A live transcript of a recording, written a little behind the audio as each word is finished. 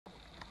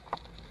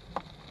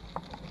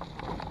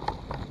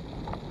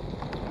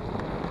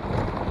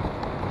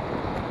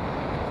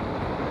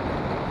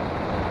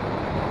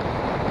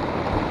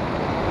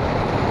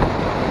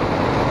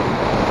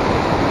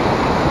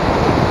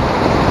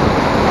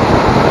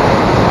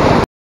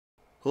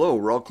Hello,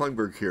 Raul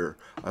Klingberg here.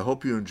 I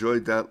hope you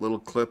enjoyed that little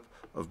clip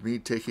of me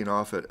taking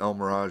off at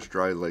Mirage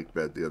dry lake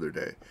bed the other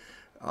day.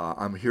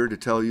 I'm here to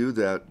tell you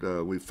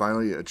that we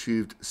finally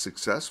achieved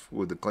success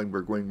with the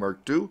Klingberg Wing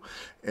Mark II,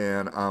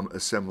 and I'm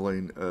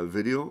assembling a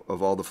video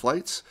of all the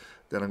flights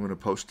that I'm going to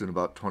post in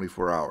about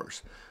 24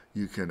 hours.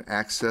 You can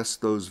access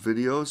those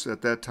videos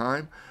at that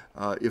time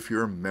if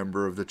you're a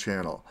member of the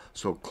channel.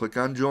 So click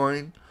on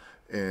join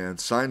and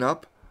sign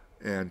up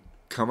and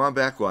come on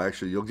back. Well,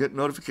 actually, you'll get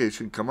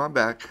notification. Come on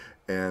back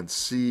and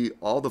see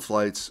all the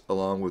flights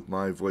along with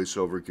my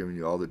voiceover giving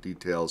you all the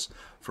details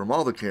from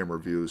all the camera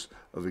views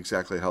of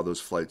exactly how those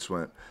flights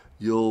went.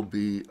 You'll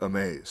be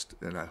amazed,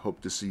 and I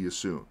hope to see you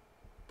soon.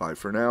 Bye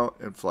for now,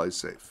 and fly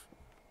safe.